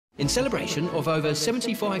In celebration of over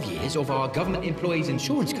 75 years of our government employees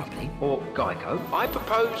insurance company, or GEICO, I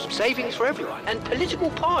propose savings for everyone and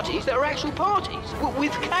political parties that are actual parties,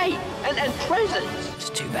 with cake and presents.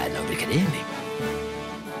 It's too bad nobody can hear me.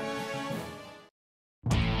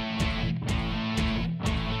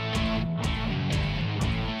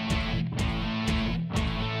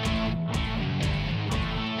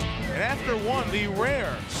 And after one, the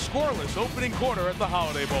rare, scoreless opening quarter at the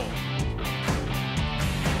Holiday Bowl.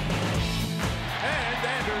 And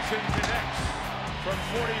Anderson connects from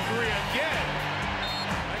 43 again.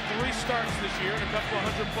 And 3 starts this year and a couple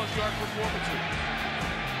of 100-plus yard performances.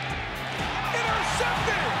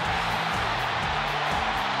 Intercepted!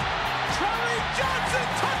 Charlie Johnson,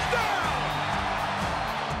 touchdown!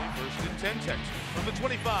 First and 10 Texans from the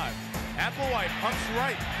 25. Applewhite pumps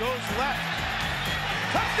right, goes left.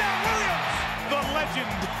 Touchdown Williams! The legend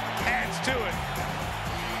adds to it.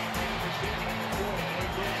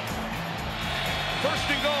 First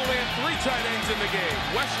and goal, they had 3 tight ends in the game.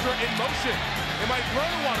 Westra in motion. They might throw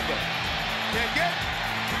to one of them. Can't get.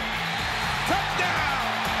 Touchdown!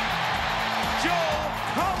 Joel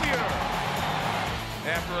Collier.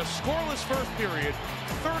 After a scoreless first period,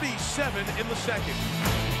 37 in the second.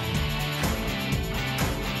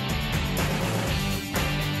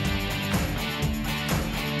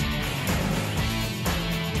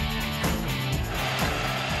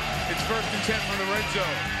 It's first and 10 from the red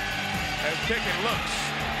zone. As Pickett looks,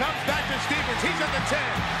 comes back to Stevens. He's at the 10.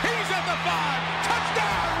 He's at the 5.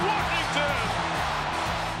 Touchdown, Washington!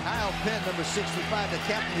 Kyle Penn, number 65, the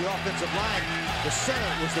captain of the offensive line. The center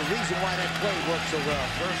was the reason why that play worked so well.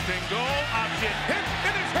 First and goal, option hit.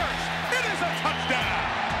 It is Hurst. It is a touchdown.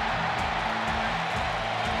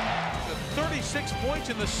 36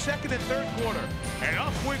 points in the second and third quarter. And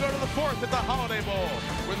off we go to the fourth at the Holiday Bowl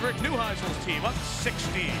with Rick Neuheisel's team up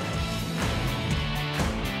 60.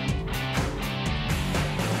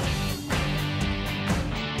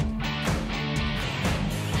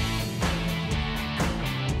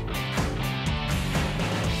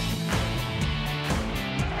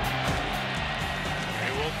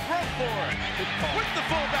 With the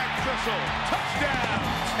fullback Trissel. Touchdown,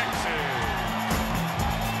 Texas.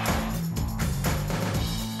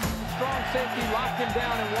 Strong safety locked him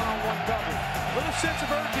down in one-on-one coverage. Little sense of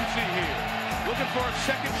urgency here. Looking for a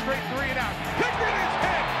second straight 3 and out. Pickett is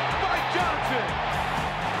hit by Johnson.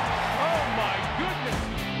 Oh my goodness.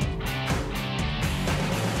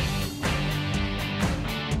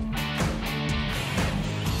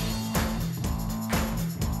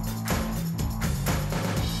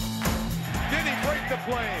 The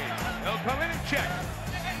play. They'll come in and check.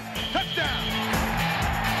 Touchdown.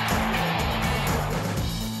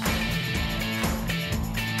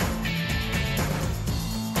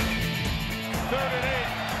 Third and 8.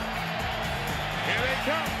 Here they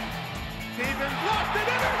come. Stevens lost it.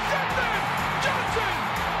 Intercepted. Johnson.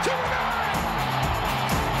 2 and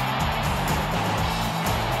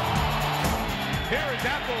 9. Here is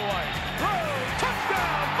Applewhite. Throw.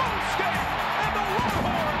 Touchdown. Bo State. And the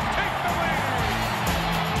Longhorns take the lead.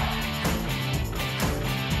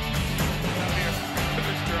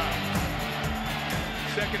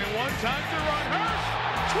 Second and 1, time to run. Hurst,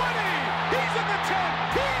 20. He's at the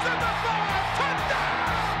 10. He's at the 5. Touchdown!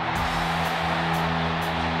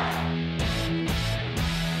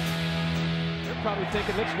 They're probably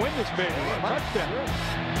thinking, let's win this baby. Touchdown.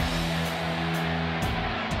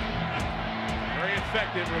 Very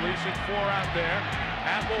effective, releasing 4 out there.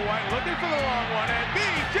 Applewhite looking for the long one, and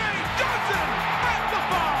B.J. Johnson at the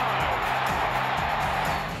 5.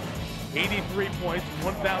 83 points,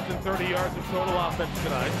 1,030 yards of total offense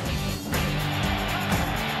tonight.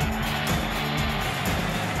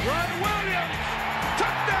 Run, Williams!